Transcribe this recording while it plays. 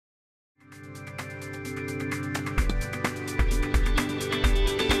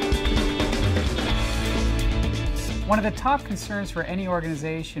One of the top concerns for any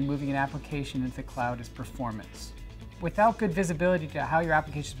organization moving an application into the cloud is performance. Without good visibility to how your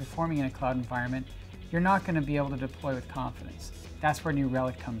application is performing in a cloud environment, you're not going to be able to deploy with confidence. That's where New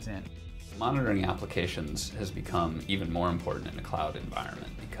Relic comes in. Monitoring applications has become even more important in a cloud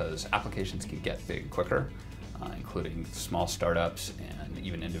environment because applications can get big quicker, including small startups, and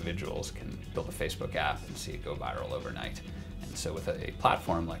even individuals can build a Facebook app and see it go viral overnight. And so with a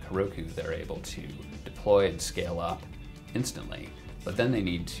platform like Heroku, they're able to deploy and scale up instantly, but then they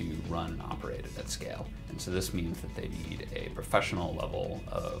need to run and operate it at scale. And so this means that they need a professional level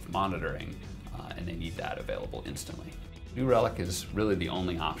of monitoring, and they need that available instantly. New Relic is really the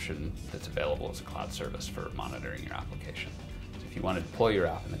only option that's available as a cloud service for monitoring your application. So if you want to deploy your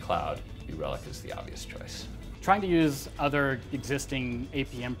app in the cloud, New Relic is the obvious choice. Trying to use other existing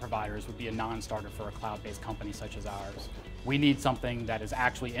APM providers would be a non-starter for a cloud-based company such as ours. We need something that is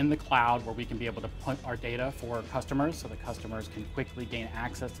actually in the cloud where we can be able to put our data for customers so that customers can quickly gain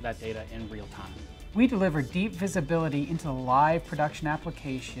access to that data in real time. We deliver deep visibility into the live production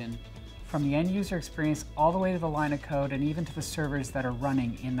application from the end user experience all the way to the line of code and even to the servers that are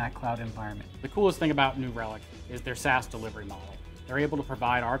running in that cloud environment. The coolest thing about New Relic is their SaaS delivery model. They're able to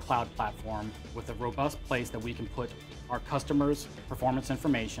provide our cloud platform with a robust place that we can put our customers' performance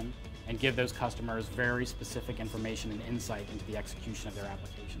information and give those customers very specific information and insight into the execution of their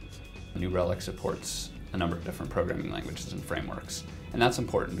applications. New Relic supports a number of different programming languages and frameworks, and that's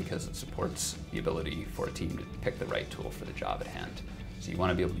important because it supports the ability for a team to pick the right tool for the job at hand. So you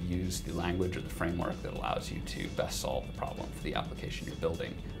want to be able to use the language or the framework that allows you to best solve the problem for the application you're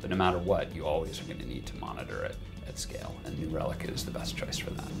building. But no matter what, you always are going to need to monitor it at scale, and New Relic is the best choice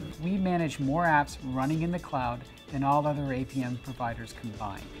for that. We manage more apps running in the cloud than all other APM providers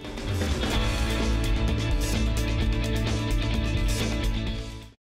combined.